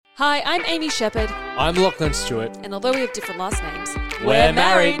Hi, I'm Amy Shepherd. I'm Lachlan Stewart. And although we have different last names, we're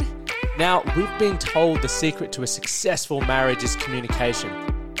married. Now, we've been told the secret to a successful marriage is communication.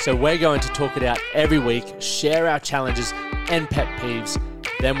 So we're going to talk it out every week, share our challenges and pet peeves.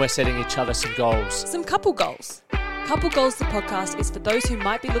 Then we're setting each other some goals. Some couple goals. Couple Goals, the podcast, is for those who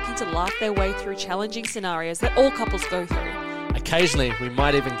might be looking to laugh their way through challenging scenarios that all couples go through. Occasionally, we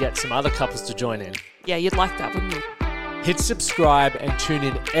might even get some other couples to join in. Yeah, you'd like that, wouldn't you? Hit subscribe and tune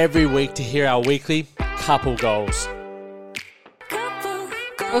in every week to hear our weekly Couple Goals.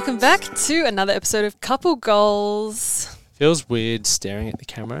 Welcome back to another episode of Couple Goals. Feels weird staring at the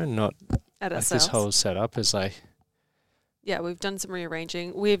camera and not At like ourselves. this whole setup is like... Yeah, we've done some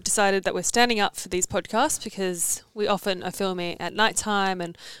rearranging. We've decided that we're standing up for these podcasts because we often are filming at night time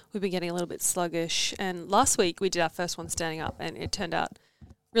and we've been getting a little bit sluggish. And last week we did our first one standing up and it turned out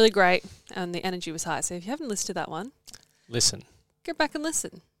really great and the energy was high. So if you haven't listened to that one, Listen. go back and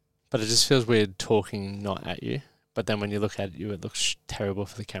listen. But it just feels weird talking not at you. But then when you look at you, it looks terrible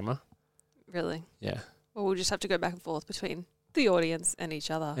for the camera. Really? Yeah. Well, we'll just have to go back and forth between the audience and each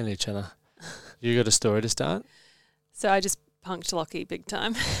other. And each other. You got a story to start? So I just punked Lachie big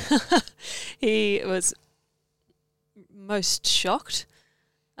time. He was most shocked.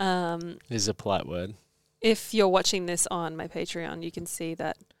 This is a polite word. If you're watching this on my Patreon, you can see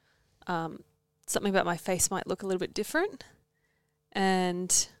that something about my face might look a little bit different.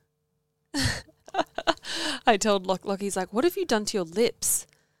 And I told Lachie's like, what have you done to your lips?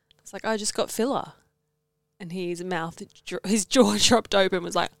 I was like, I just got filler. And his jaw dropped open,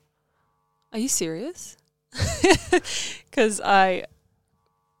 was like, are you serious? Because I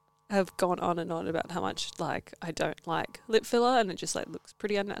have gone on and on about how much like I don't like lip filler and it just like looks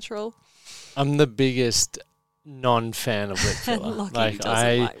pretty unnatural. I'm the biggest non-fan of lip filler. Lachie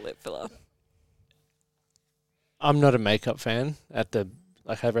doesn't like lip filler. I'm not a makeup fan I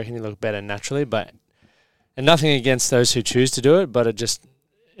reckon you look better naturally, and nothing against those who choose to do it, but it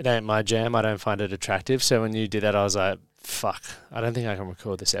ain't my jam. I don't find it attractive. So when you did that, I was like, fuck, I don't think I can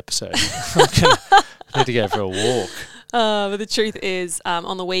record this episode. I need to go for a walk. But the truth is,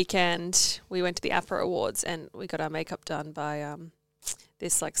 on the weekend, we went to the APRA Awards and we got our makeup done by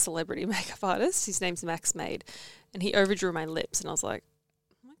this like celebrity makeup artist. His name's Max Made. And he overdrew my lips. And I was like,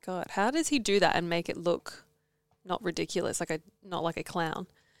 oh my God, how does he do that and make it look not ridiculous, not like a clown?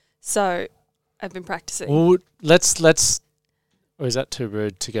 So I've been practicing. Well, or is that too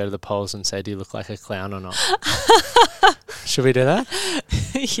rude to go to the polls and say, do you look like a clown or not? Should we do that?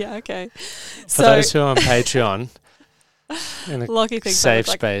 Yeah, okay. For those who are on Patreon, in a Lachie thinks safe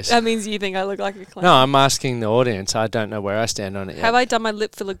I look space. that means you think I look like a clown. No, I'm asking the audience. I don't know where I stand on it yet. Have I done my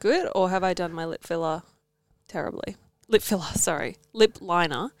lip filler good or have I done my lip filler terribly? Lip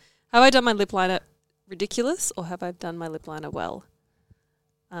liner. Have I done my lip liner ridiculous or have I done my lip liner well?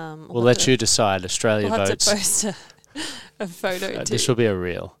 We'll let you decide. Australia we'll votes. Have to post a photo too. This will be a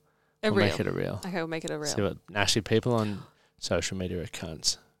reel. We'll make it a reel. Okay, we'll make it a reel. See what actually people on social media are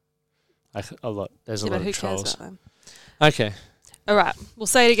cunts. Like a lot. There's a lot of trolls. Cares about them? Okay. All right. We'll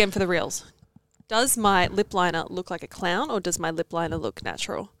say it again for the reels. Does my lip liner look like a clown or does my lip liner look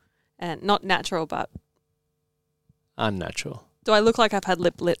natural? And not natural, but unnatural. Do I look like I've had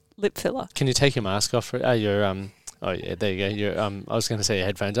lip filler? Can you take your mask off? Oh, yeah, there you go. I was going to say your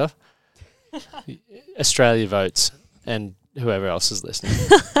headphones off. Australia votes and whoever else is listening.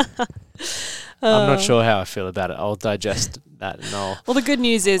 I'm not sure how I feel about it. I'll digest that and Well, the good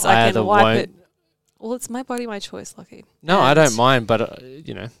news is I can wipe it. Well, it's my body, my choice, Lachie. No, I don't mind, but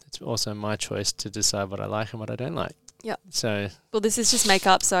it's also my choice to decide what I like and what I don't like. Yeah. So. Well, this is just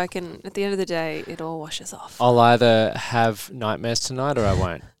makeup, so I can. At the end of the day, it all washes off. I'll either have nightmares tonight or I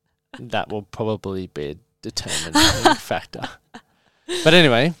won't. That will probably be a determining factor. But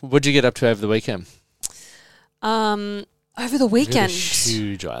anyway, what'd you get up to over the weekend? Over the weekend,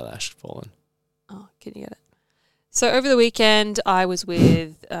 huge eyelash fallen. Oh, can you get it? So over the weekend, I was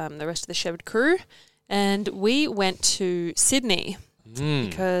with the rest of the Shepherd crew, and we went to Sydney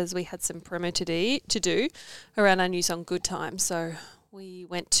because we had some promo to do around our new song "Good Time." So we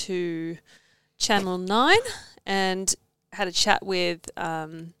went to Channel 9 and had a chat with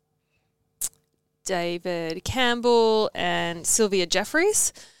David Campbell and Sylvia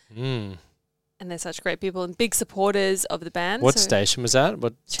Jeffries. And they're such great people and big supporters of the band. What station was that?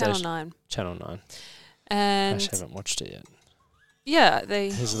 Channel 9. Channel 9. And I actually haven't watched it yet. Yeah,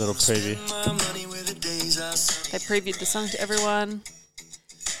 here's a little preview. They previewed the song to everyone.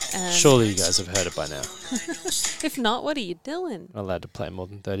 And surely you guys have heard it by now. If not, what are you doing? Not allowed to play more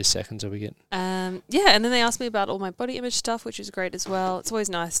than 30 seconds, are we getting? Yeah, and then they asked me about all my body image stuff, which is great as well. It's always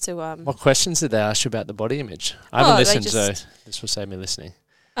nice to... What questions did they ask you about the body image? I haven't listened, so this will save me listening.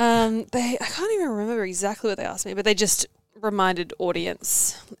 I can't even remember exactly what they asked me, but they just reminded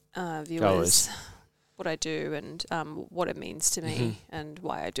audience viewers what I do and what it means to me and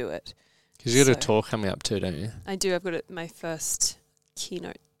why I do it. Because you got a tour coming up too, don't you? I do. I've got my first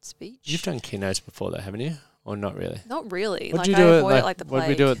keynote speech. You've done keynotes before, though, haven't you? Or not really? Not really. What like did you I do avoid at it like the plague. what did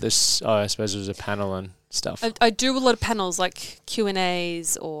we do at this? Oh, I suppose it was a panel and stuff. I do a lot of panels, like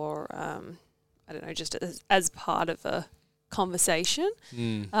Q&As or I don't know, just as part of a conversation.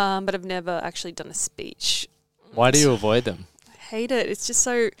 But I've never actually done a speech. Why do you avoid them? I hate it. It's just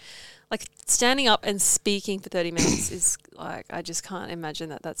so, like, standing up and speaking for 30 minutes is like, I just can't imagine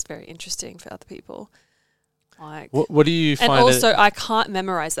that that's very interesting for other people. Like, what do you find? And also, I can't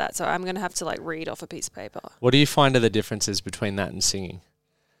memorize that, so I'm going to have to, like, read off a piece of paper. What do you find are the differences between that and singing?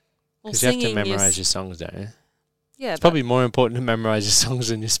 Because you have to memorize your songs, don't you? Yeah, it's probably more important to memorize your songs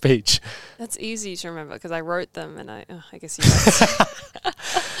than your speech. That's easy to remember because I wrote them, and I guess you guys.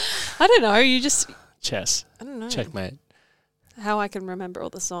 I don't know. You just chess. I don't know. Checkmate. How I can remember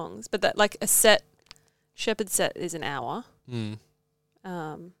all the songs, but that like a Shepherd set is an hour.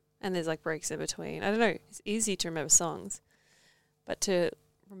 And there's like breaks in between. I don't know. It's easy to remember songs, but to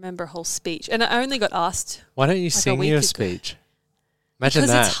remember a whole speech. And I only got asked. Why don't you sing your speech? Imagine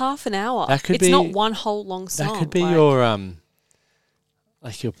because that. It's half an hour. That could it's not one whole long song. That could be your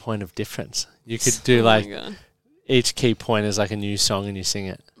like your point of difference. You could do each key point is like a new song and you sing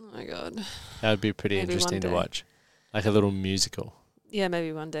it. Oh my god. That would be pretty interesting to watch. Like a little musical. Yeah,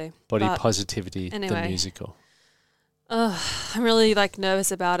 maybe one day. Body Positivity, anyway, the musical. I'm really like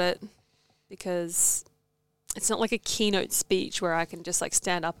nervous about it because it's not like a keynote speech where I can just like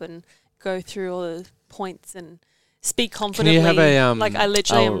stand up and go through all the points and speak confidently. Can you have a like I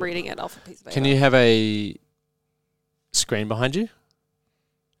literally am reading it off a piece of paper. Can you have a screen behind you?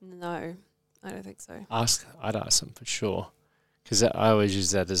 No, I don't think so. I'd ask them for sure, because I always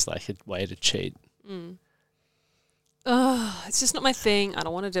use that as like a way to cheat. It's just not my thing. I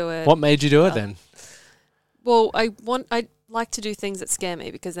don't want to do it. What made you do it then? Well, I like to do things that scare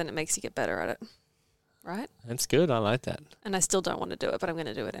me because then it makes you get better at it, right? That's good. I like that. And I still don't want to do it, but I'm going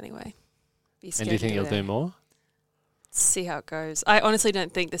to do it anyway. Be scared. And do you think you'll do more? See how it goes. I honestly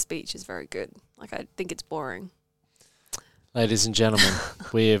don't think the speech is very good. Like, I think it's boring. Ladies and gentlemen,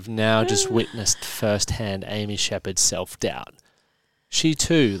 we have now just witnessed firsthand Amy Shepherd's self-doubt. She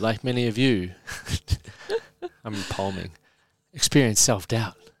too, like many of you, I'm palming, experienced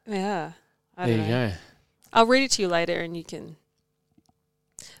self-doubt. Yeah. There you go. I'll read it to you later and you can...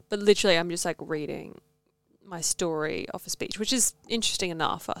 But literally, I'm just like reading my story off a speech, which is interesting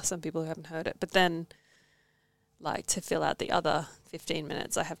enough for some people who haven't heard it. But then, like, to fill out the other 15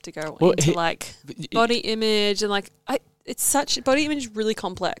 minutes, I have to go into, like, body image and, like... It's such... Body image is really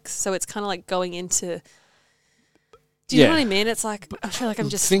complex. So it's kind of like going into... Do you know what I mean? It's like... I feel like I'm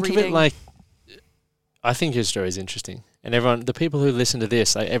just Think reading. of it like... I think your story is interesting. And everyone... The people who listen to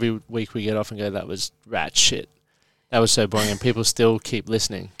this, like, every week we get off and go, that was rat shit. That was so boring. And people still keep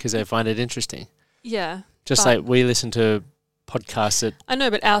listening because they find it interesting. Yeah. Just like we listen to podcasts that... I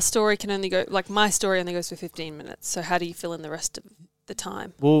know, but our story can only go... Like, my story only goes for 15 minutes. So how do you fill in the rest of the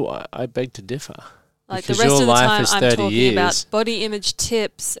time? Well, I beg to differ. Like, because the rest your of the life time, is I'm 30 talking years. about body image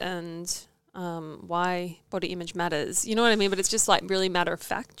tips and why body image matters. You know what I mean? But it's just, like, really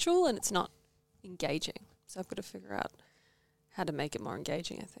matter-of-factual and it's not engaging. So I've got to figure out how to make it more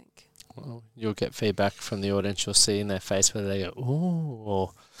engaging, I think. Well, you'll get feedback from the audience. You'll see in their face whether they go, ooh,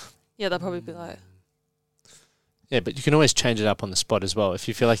 or... Yeah, they'll probably be like... Yeah, but you can always change it up on the spot as well. If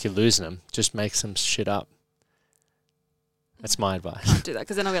you feel like you're losing them, just make some shit up. That's my advice. I can't do that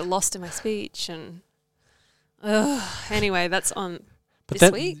because then I'll get lost in my speech and... Anyway, that's on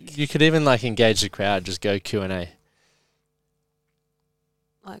this week. You could even, like, engage the crowd. Just go Q&A.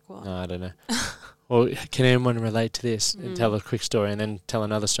 Like what? No, I don't know. Well, can anyone relate to this? And tell a quick story and then tell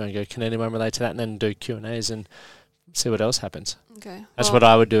another story and go, can anyone relate to that? And then do Q&As and see what else happens. Okay. That's what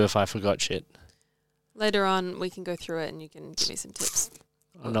I would do if I forgot shit. Later on, we can go through it and you can give me some tips.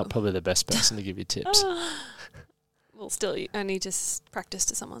 I'm not probably the best person to give you tips. Well, still, I need to practice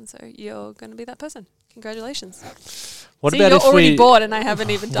to someone, so you're going to be that person. Congratulations. What See, about you're if already bored and I haven't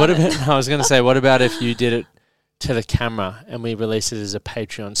even done it. I was going to say, what about if you did it to the camera and we release it as a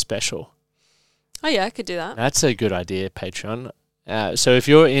Patreon special? Oh, yeah, I could do that. That's a good idea, Patreon. So if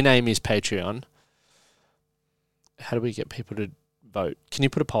you're in Amy's Patreon, how do we get people to vote? Can you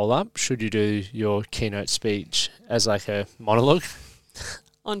put a poll up? Should you do your keynote speech as like a monologue?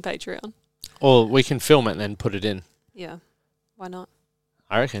 On Patreon. Or we can film it and then put it in. Yeah. Why not?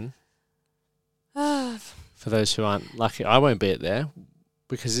 I reckon. For those who aren't lucky, I won't be at there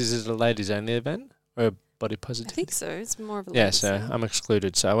because this is a ladies only event or body I positivity? think so. It's more of a Yeah, ladies so thing. I'm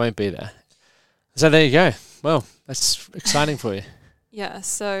excluded, so I won't be there. So there you go. Well, that's exciting for you. Yeah.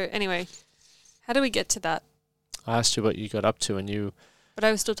 So anyway, how do we get to that? I asked you what you got up to, and you, But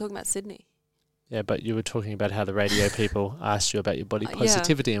I was still talking about Sydney. yeah, but you were talking about how the radio people asked you about your body Yeah.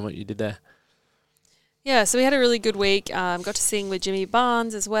 positivity and what you did there. Yeah. So we had a really good week. Got to sing with Jimmy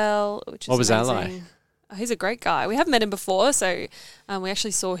Barnes as well, which What was that amazing. like? Oh, he's a great guy. We have met him before, so we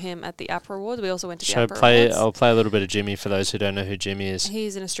actually saw him at the APRA Awards. We also went to the APRA Awards. I'll play a little bit of Jimmy for those who don't know who Jimmy is.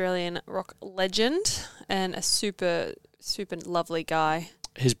 He's an Australian rock legend and a super, super lovely guy.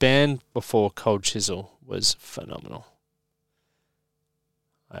 His band before Cold Chisel was phenomenal,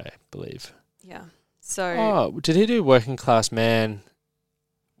 I believe. Yeah. So Oh, did he do Working Class Man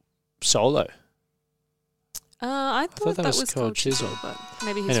solo? I thought that was Cold Chisel. but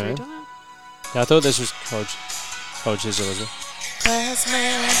maybe he's Anyway. redone it. Yeah, I thought this was Cold Chisel, was it?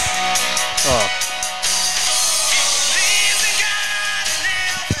 Oh.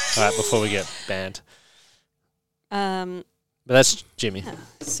 All right, before we get banned. But that's Jimmy. Yeah.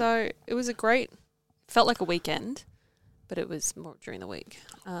 So it was felt like a weekend, but it was more during the week.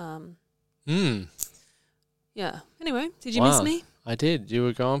 Yeah. Anyway, did you miss Wow. me? I did. You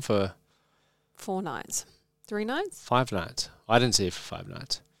were gone for 4 nights. 3 nights? 5 nights. I didn't see you for 5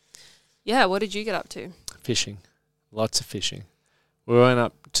 nights. Yeah, what did you get up to? Fishing. Lots of fishing. We went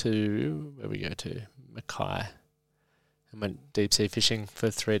up to, where we go to? Mackay. And went deep sea fishing for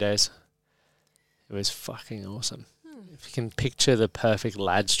 3 days. It was fucking awesome. If you can picture the perfect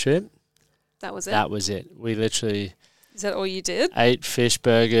lads trip, That was it? that was it. We literally Is that all you did? ate fish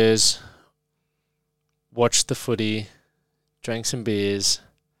burgers, watched the footy, drank some beers,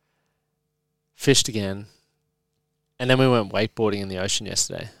 fished again, and then we went wakeboarding in the ocean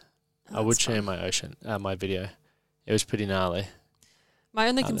yesterday. I would show you my video. It was pretty gnarly. My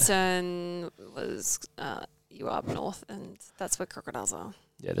only concern was you are up north, and that's where crocodiles are.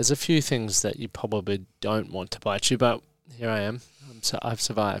 Yeah, there's a few things that you probably don't want to bite you, but here I am. I've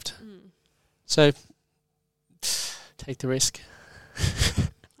survived. So take the risk.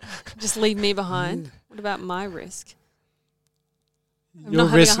 Just leave me behind. What about my risk? I'm Your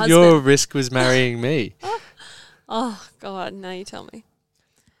not having a husband. Your risk was marrying me. Oh, God, now you tell me.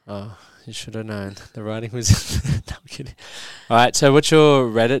 Oh, you should have known. The writing was... No, I'm kidding. All right, so what's your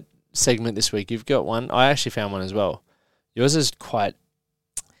Reddit segment this week? You've got one. I actually found one as well. Yours is quite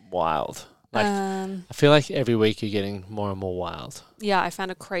wild. Like, I feel like every week you're getting more and more wild. Yeah, I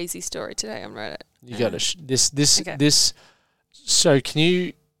found a crazy story today on Reddit. You got to... Okay. This... So can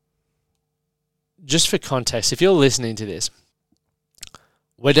you... Just for context, if you're listening to this,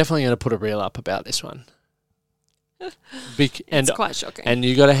 we're definitely going to put a reel up about this one. It's quite shocking. And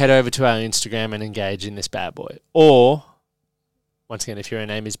you got to head over to our Instagram and engage in this bad boy. Or, once again, if your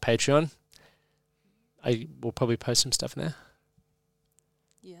name is Patreon, we'll probably post some stuff in there.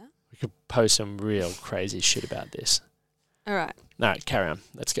 Yeah. We could post some real crazy shit about this. All right. No, carry on.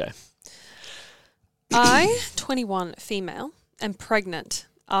 Let's go. I, 21, female, am pregnant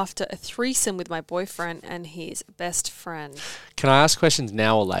after a threesome with my boyfriend and his best friend. Can I ask questions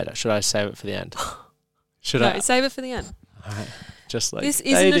now or later? Should I save it for the end? No, save it for the end. All right. Just like this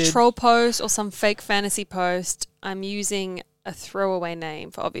isn't a troll post or some fake fantasy post. I'm using a throwaway name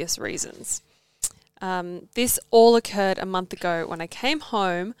for obvious reasons. This all occurred a month ago when I came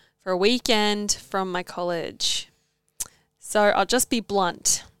home for a weekend from my college. So I'll just be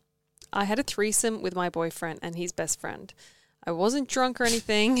blunt. I had a threesome with my boyfriend and his best friend. I wasn't drunk or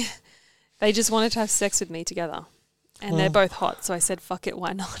anything. They just wanted to have sex with me together. And they're both hot, so I said, fuck it,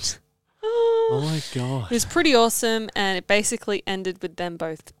 why not? Oh my God. It was pretty awesome, and it basically ended with them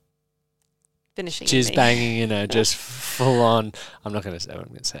both finishing Jizz me. banging, just full on. I'm not going to say what I'm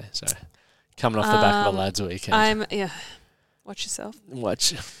going to say. Sorry. Coming off the back of a lad's weekend. Watch yourself.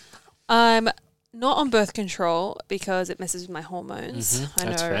 Watch. I'm not on birth control because it messes with my hormones. I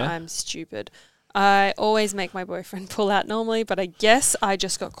know, fair. I'm stupid. I always make my boyfriend pull out normally, but I guess I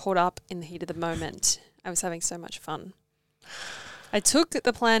just got caught up in the heat of the moment. I was having so much fun. I took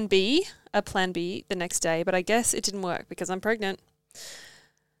the plan B the next day, but I guess it didn't work because I'm pregnant.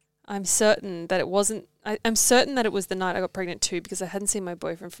 I'm certain that it wasn't. I'm certain that it was the night I got pregnant too, because I hadn't seen my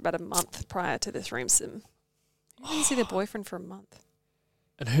boyfriend for about a month prior to the threesome. I didn't see their boyfriend for a month.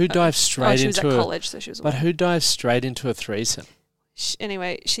 And who dives straight she into was at college, so she was. But away. who dives straight into a threesome?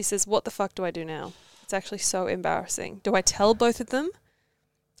 Anyway, she says, "What the fuck do I do now? It's actually so embarrassing. Do I tell both of them?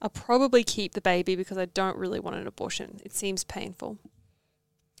 I'll probably keep the baby because I don't really want an abortion. It seems painful.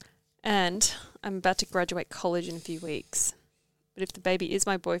 And I'm about to graduate college in a few weeks. But if the baby is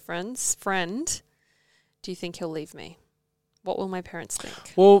my boyfriend's friend, do you think he'll leave me? What will my parents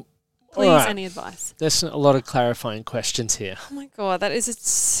think?" Well, Please, All right. any advice? There's a lot of clarifying questions here. Oh my God, that is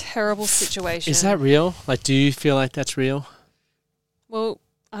a terrible situation. Is that real? Like, do you feel like that's real? Well,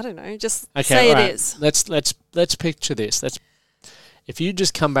 I don't know. Just Okay, say it right. is. Let's picture this. If you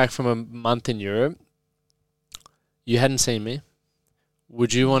just come back from a month in Europe, you hadn't seen me.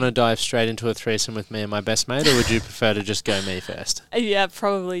 Would you want to dive straight into a threesome with me and my best mate, or would you prefer to just go me first? Yeah,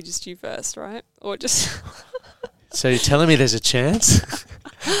 probably just you first, right? Or just... So you're telling me there's a chance?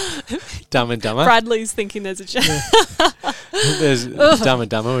 Dumb and Dumber? Bradley's thinking there's a chance. There's Dumb and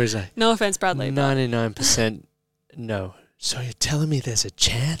Dumber where he's like, No offense, Bradley. 99% no. So you're telling me there's a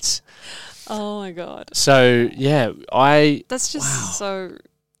chance? Oh my God. So, yeah, That's just so...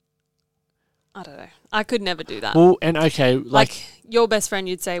 I don't know. I could never do that. Well, and okay, like your best friend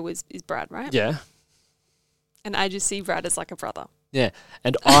you'd say is Brad, right? Yeah. And I just see Brad as like a brother. Yeah.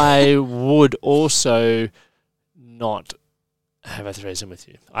 And I would also not have a threesome with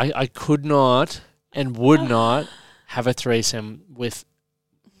you. I could not and would not have a threesome with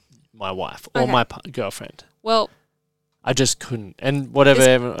my wife or my girlfriend. Well, I just couldn't. And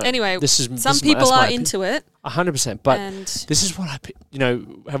whatever. Anyway, some this people is are into it. 100%. But this is what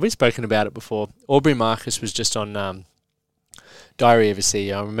have we spoken about it before? Aubrey Marcus was just on Diary of a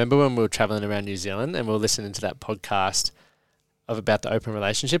CEO. I remember when we were traveling around New Zealand and we were listening to that podcast about the open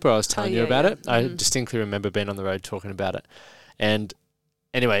relationship where I was telling you about it. I distinctly remember being on the road talking about it. And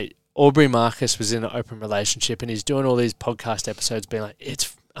anyway, Aubrey Marcus was in an open relationship and he's doing all these podcast episodes being like,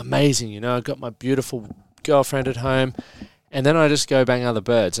 it's amazing, I got my beautiful girlfriend at home, and then I just go bang other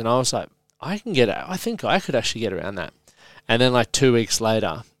birds, and I was like, I think I could actually get around that. And then like 2 weeks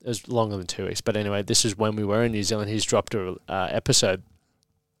later, it was longer than 2 weeks, but anyway, this is when we were in New Zealand, he's dropped a episode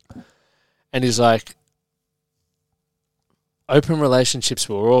and he's like, open relationships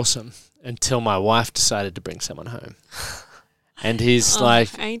were awesome until my wife decided to bring someone home. And he's like,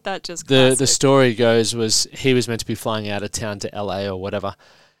 ain't that just the story goes was he was meant to be flying out of town to LA or whatever,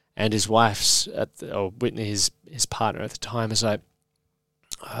 and his wife's Whitney, his partner at the time, is like,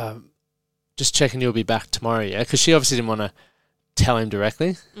 just checking you'll be back tomorrow, yeah? Because she obviously didn't want to tell him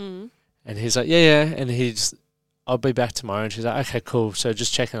directly. Mm. And he's like, yeah. And I'll be back tomorrow. And she's like, okay, cool. So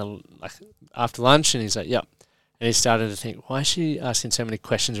just checking like after lunch. And he's like, yep. And he started to think, why is she asking so many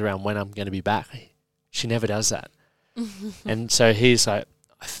questions around when I'm going to be back? She never does that. And so he's like,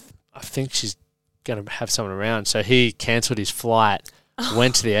 I think she's going to have someone around. So he cancelled his flight,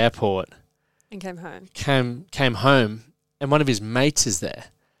 went to the airport. And came home. Came home, and one of his mates is there.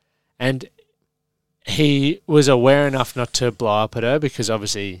 And he was aware enough not to blow up at her because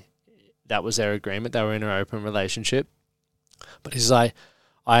obviously that was their agreement. They were in an open relationship. But he's like,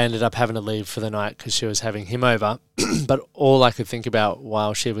 I ended up having to leave for the night because she was having him over. But all I could think about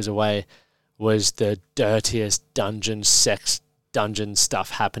while she was away was the dirtiest sex dungeon stuff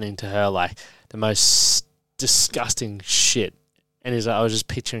happening to her, like the most disgusting shit. And he's like, I was just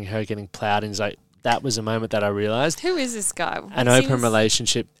picturing her getting plowed. And he's like, that was the moment that I realised. Who is this guy? An open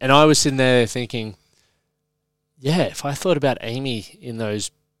relationship. And I was sitting there thinking, yeah, if I thought about Amy in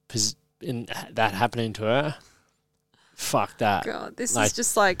that happening to her, fuck that. God, this is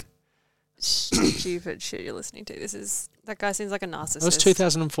just like stupid shit you're listening to. That guy seems like a narcissist. It was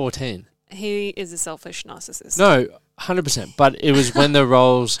 2014. He is a selfish narcissist. No, 100%. But it was when the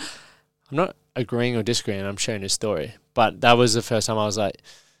roles, I'm not agreeing or disagreeing, I'm sharing his story. But that was the first time I was like,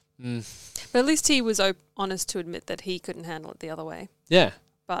 But at least he was honest to admit that he couldn't handle it the other way. Yeah.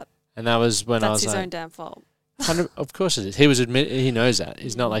 And that was when I was that's his like, own damn fault. Of course it is. He knows that.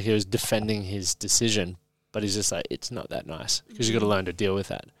 He's not like he was defending his decision, but he's just like, it's not that nice because you've got to learn to deal with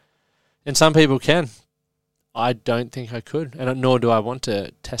that. And some people can. I don't think I could, and nor do I want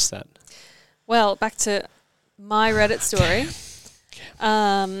to test that. Well, back to my Reddit story.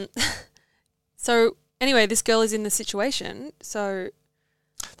 So anyway, this girl is in the situation. So,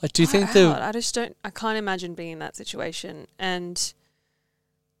 like, do you think I can't imagine being in that situation. And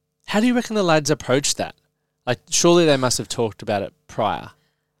how do you reckon the lads approached that? Like, surely they must have talked about it prior.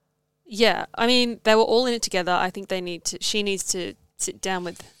 Yeah, I mean, they were all in it together. I think she needs to sit down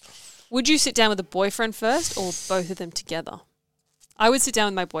with. Would you sit down with a boyfriend first or both of them together? I would sit down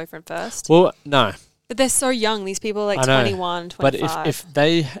with my boyfriend first. Well, no. But they're so young. These people are like 21, 25. But if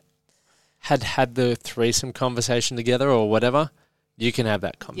they had the threesome conversation together or whatever, you can have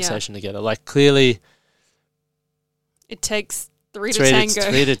that conversation together. Like, clearly, it takes three to tango.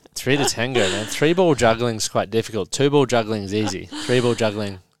 Three to tango, man. 3-ball juggling is quite difficult. 2-ball juggling is easy. 3-ball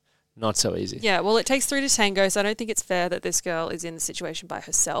juggling, not so easy. Yeah, well, it takes 3 to tango, so I don't think it's fair that this girl is in the situation by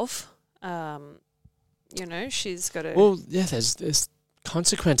herself. She's got to... Well, yeah, there's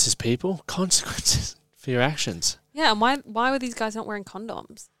consequences, people. Consequences for your actions. Yeah, and why were these guys not wearing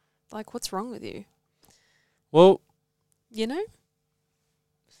condoms? Like, what's wrong with you? Well, You know?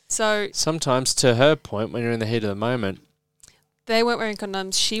 So sometimes, to her point, when you're in the heat of the moment, they weren't wearing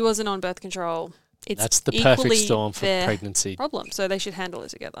condoms. She wasn't on birth control. that's the perfect equally storm for their pregnancy. problem. So they should handle it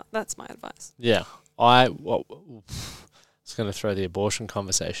together. That's my advice. Yeah. I was going to throw the abortion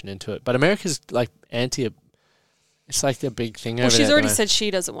conversation into it. But America's like it's like a big thing over there. Well, she's at already the said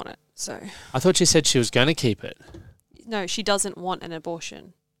she doesn't want it. So I thought she said she was going to keep it. no, she doesn't want an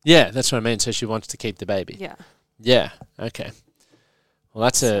abortion. Yeah, that's what I mean. So she wants to keep the baby. Yeah. Yeah. Okay. Well,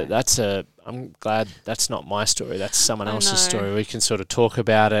 I'm glad that's not my story. That's someone I else's know. story. We can sort of talk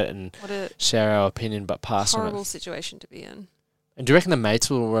about it and What a share our opinion, but pass on horrible it. situation to be in. And do you reckon the mates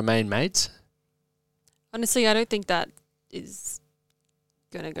will remain mates? Honestly, I don't think that is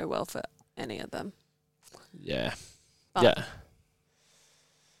going to go well for any of them. Yeah. But Yeah.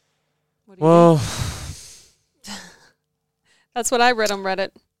 what do you Well, think? That's what I read on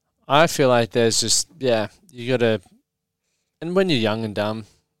Reddit. I feel like there's just, you got to, and when you're young and dumb,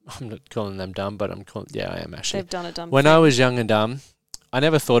 I'm not calling them dumb, but I am actually. They've done a dumb When thing. I was young and dumb, I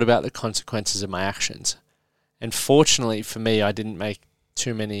never thought about the consequences of my actions. And fortunately for me, I didn't make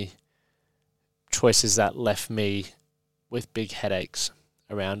too many choices that left me with big headaches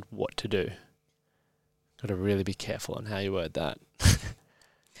around what to do. Got to really be careful on how you word that.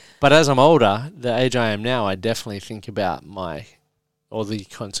 But as I'm older, the age I am now, I definitely think about all the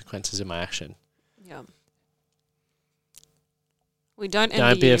consequences of my action. Yeah. We don't envy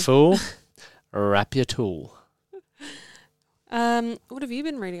Don't be you. a fool. Wrap your tool. What have you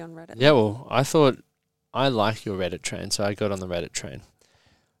been reading on Reddit? Yeah, well, I thought I like your Reddit train, so I got on the Reddit train.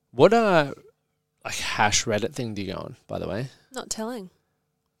 What hash Reddit thing do you go on, by the way? Not telling.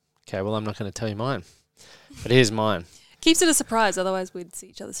 Okay, well, I'm not going to tell you mine. But here's mine. Keeps it a surprise, otherwise we'd see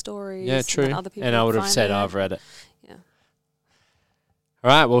each other's stories. Yeah, true. And, other people And I would have find said it. I've read it. Yeah. All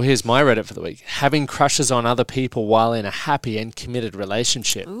right, well, here's my Reddit for the week. Having crushes on other people while in a happy and committed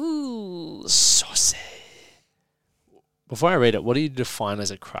relationship. Ooh. Saucy. Before I read it, what do you define as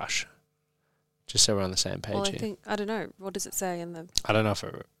a crush? Just so we're on the same page Well, here. I don't know. What does it say in the... I don't know if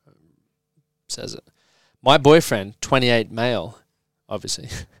it says it. My boyfriend, 28 male, obviously,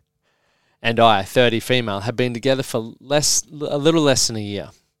 and I, 30 female, have been together for a little less than a year.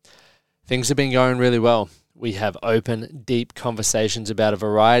 Things have been going really well. We have open, deep conversations about a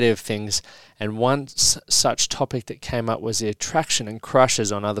variety of things, and one such topic that came up was the attraction and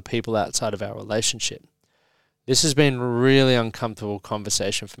crushes on other people outside of our relationship. This has been a really uncomfortable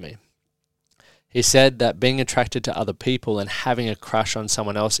conversation for me. He said that being attracted to other people and having a crush on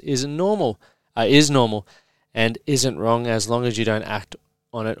someone else is normal and isn't wrong as long as you don't act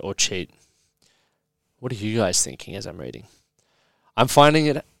on it or cheat. What are you guys thinking as I'm reading? I'm finding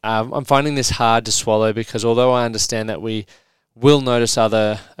this hard to swallow because although I understand that we will notice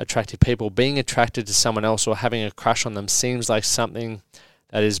other attractive people, being attracted to someone else or having a crush on them seems like something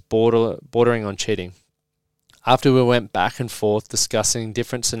that is bordering on cheating. After we went back and forth discussing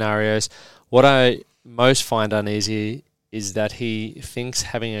different scenarios, what I most find uneasy is that he thinks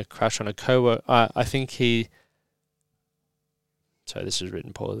having a crush on a coworker. Sorry, this is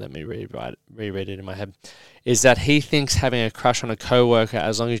written poorly. Let me reread it in my head. Is that he thinks having a crush on a coworker,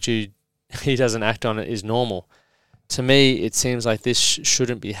 as long as he doesn't act on it, is normal. To me, it seems like this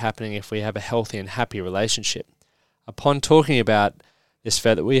shouldn't be happening if we have a healthy and happy relationship. Upon talking about this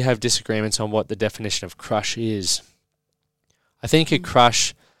further, we have disagreements on what the definition of crush is. I think of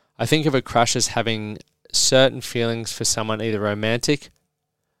a crush as having certain feelings for someone, either romantic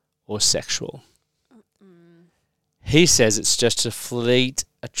or sexual. He says it's just a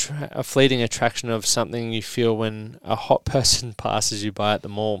fleeting attraction of something you feel when a hot person passes you by at the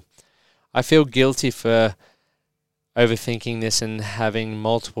mall. I feel guilty for overthinking this and having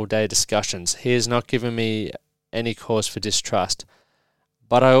multiple day discussions. He has not given me any cause for distrust,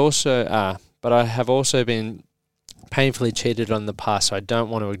 but I have also been painfully cheated on in the past, so I don't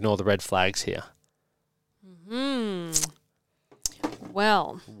want to ignore the red flags here.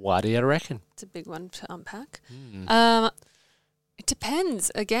 Well, What do you reckon? it's a big one to unpack. It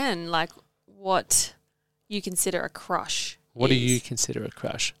depends, again, like what you consider a crush. What do you consider a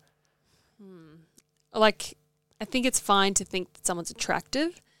crush? Like, I think it's fine to think that someone's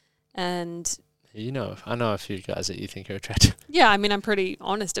attractive, and I know a few guys that you think are attractive. yeah, I mean, I'm pretty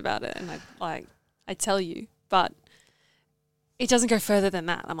honest about it, and I tell you, but it doesn't go further than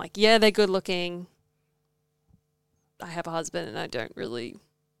that. I'm like, yeah, they're good looking. I have a husband, and I don't really,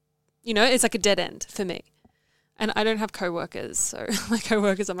 it's like a dead end for me. And I don't have co-workers, so my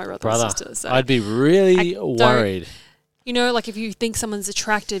co-workers are my brother and sister. So I'd be really worried. Like if you think someone's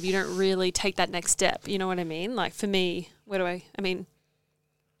attractive, you don't really take that next step. You know what I mean? Like for me,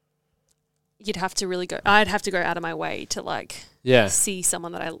 you'd have to really I'd have to go out of my way to like see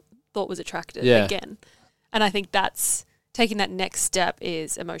someone that I thought was attractive again. And I think that's taking that next step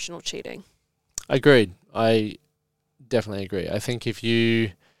is emotional cheating. Agreed. I definitely agree. I think if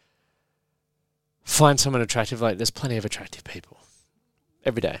you find someone attractive, like there's plenty of attractive people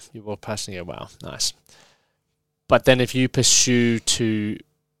every day. You walk past and you go, wow, nice. But then if you pursue to,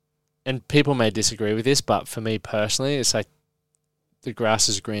 and people may disagree with this, but for me personally, it's like the grass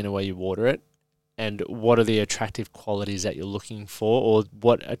is greener where you water it. And what are the attractive qualities that you're looking for, or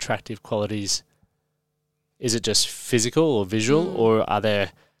what attractive qualities? Is it just physical or visual, or are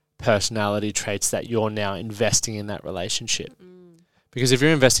there personality traits that you're now investing in that relationship? Because if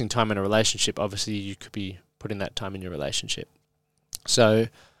you're investing time in a relationship, obviously you could be putting that time in your relationship. So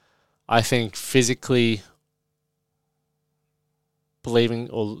I think physically believing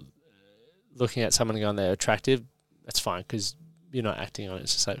or looking at someone and going they're attractive, that's fine because you're not acting on it.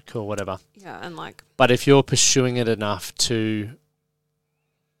 It's just like, cool, whatever. Yeah, and like... But if you're pursuing it enough to...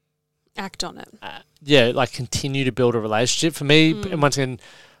 act on it. Like continue to build a relationship. For me, and once again,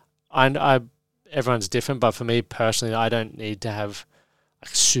 I everyone's different, but for me personally, I don't need to have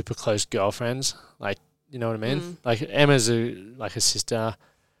like super close girlfriends. Like, you know what I mean? Like Emma's like a sister,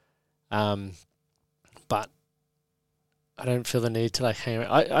 but I don't feel the need to like hang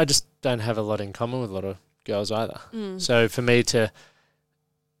around. I just don't have a lot in common with a lot of girls either. So for me to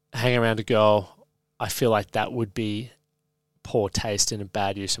hang around a girl, I feel like that would be poor taste and a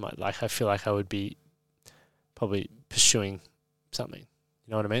bad use of my, like I feel like I would be probably pursuing something.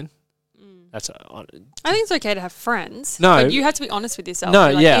 You know what I mean? That's I think it's okay to have friends. No, but you have to be honest with yourself.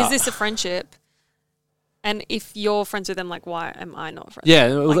 No, like, yeah. Is this a friendship? And if you're friends with them, like, why am I not friends? Yeah,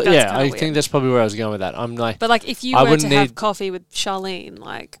 like, I think that's probably where I was going with that. I'm like, but like, if you were to have coffee with Charlene,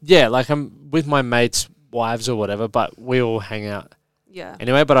 like, like I'm with my mates' wives or whatever, but we all hang out. Yeah.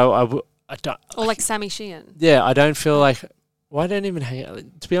 Anyway, but I don't. Or like Sammy Sheehan. Yeah, I don't feel like. Well, I don't even hang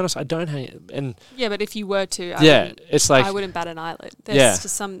out. To be honest, I don't hang out. And yeah, but if you were to, it's like I wouldn't bat an eyelid. There's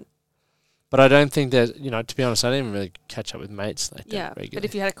just some. But I don't think there's, to be honest, I didn't even really catch up with mates like that regularly. But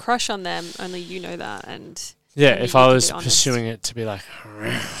if you had a crush on them, only you know that, and if I was pursuing it to be like,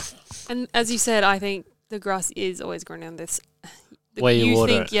 and as you said, I think the grass is always greener on this. Where you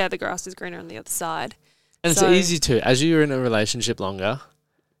water it. Yeah, the grass is greener on the other side. And it's easy to, as you're in a relationship longer,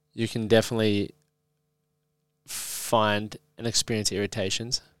 you can definitely find and experience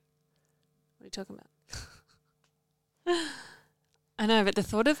irritations. What are you talking about? I know, but the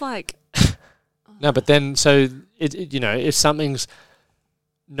thought of like... No, but then, so, if something's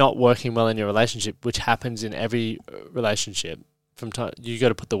not working well in your relationship, which happens in every relationship, from time you got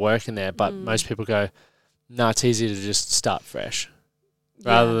to put the work in there, but most people go, no, it's easier to just start fresh.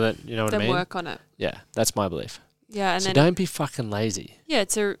 Rather than, you know what I mean? Then work on it. Yeah, that's my belief. Yeah, and so don't be fucking lazy. Yeah,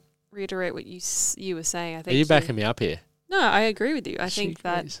 to reiterate what you were saying, I think... Are you backing me up here? No, I agree with you. I think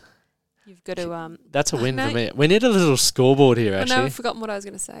that you've got to... That's a win for me. We need a little scoreboard here, actually. Now I've forgotten what I was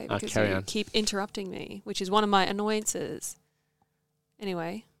going to say because you keep interrupting me, which is one of my annoyances.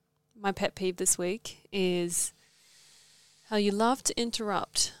 Anyway, my pet peeve this week is how you love to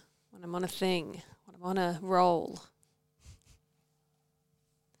interrupt when I'm on a thing, when I'm on a roll.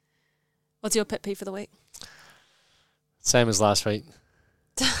 What's your pet peeve for the week? Same as last week.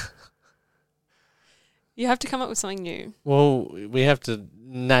 You have to come up with something new. Well, we have to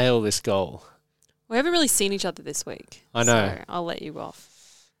nail this goal. We haven't really seen each other this week. I know. So I'll let you off.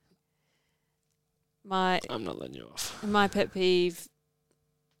 I'm not letting you off. My pet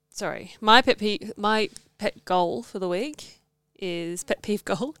goal for the week is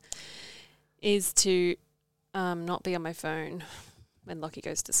to not be on my phone when Lachie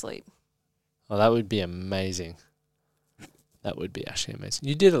goes to sleep. Oh, that would be amazing. That would be actually amazing.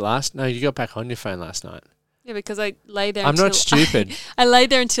 You did it No, you got back on your phone last night. Yeah, because I lay there I'm not stupid. I lay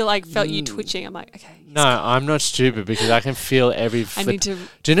there until I felt you twitching. I'm like, okay. No, I'm not stupid because I can feel every... I need to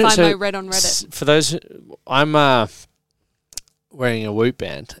find my red on Reddit. For those... I'm wearing a Whoop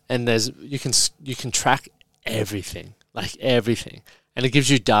band and you can track everything, like everything. And it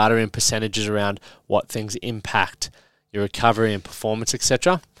gives you data and percentages around what things impact your recovery and performance,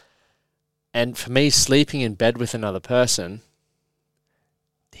 etc. And for me, sleeping in bed with another person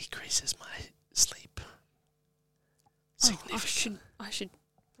decreases my sleep significantly. I should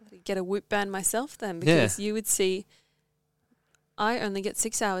get a Whoop band myself then, because you would see I only get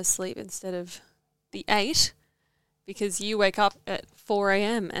 6 hours sleep instead of the 8, because you wake up at 4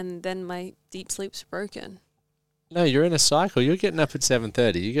 a.m. and then my deep sleep's broken. No, you're in a cycle. You're getting up at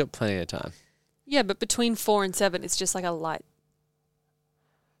 7:30. You got plenty of time. Yeah, but between 4 and 7, it's just like a light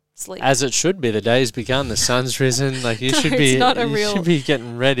sleep. As it should be. The day's begun. The sun's risen. Like you should be. You should be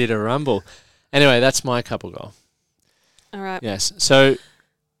getting ready to rumble. Anyway, that's my couple goal. All right. Yes. So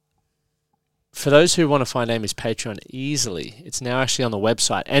for those who want to find Amy's Patreon easily, it's now actually on the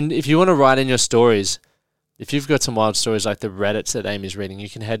website. And if you want to write in your stories, if you've got some wild stories like the Reddits that Amy's reading, you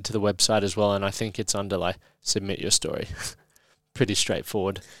can head to the website as well. And I think it's under like submit your story. Pretty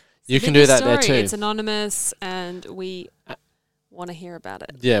straightforward. You can do that there too. It's anonymous and we want to hear about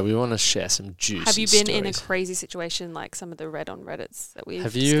it. Yeah, we want to share some juicy Have you been stories. in a crazy situation like some of the Reddits that we've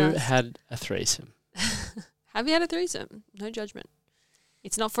Have discussed? you had a threesome? Have you had a threesome? No judgment.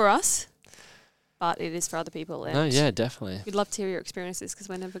 It's not for us, but it is for other people. And No, yeah, definitely. we'd love to hear your experiences because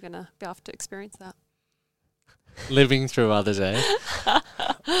we're never going to be able to experience that. Living through others, eh?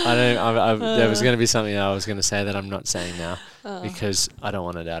 There was going to be something I was going to say that I'm not saying now because I don't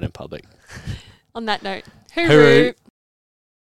want it out in public. On that note, Hooroo.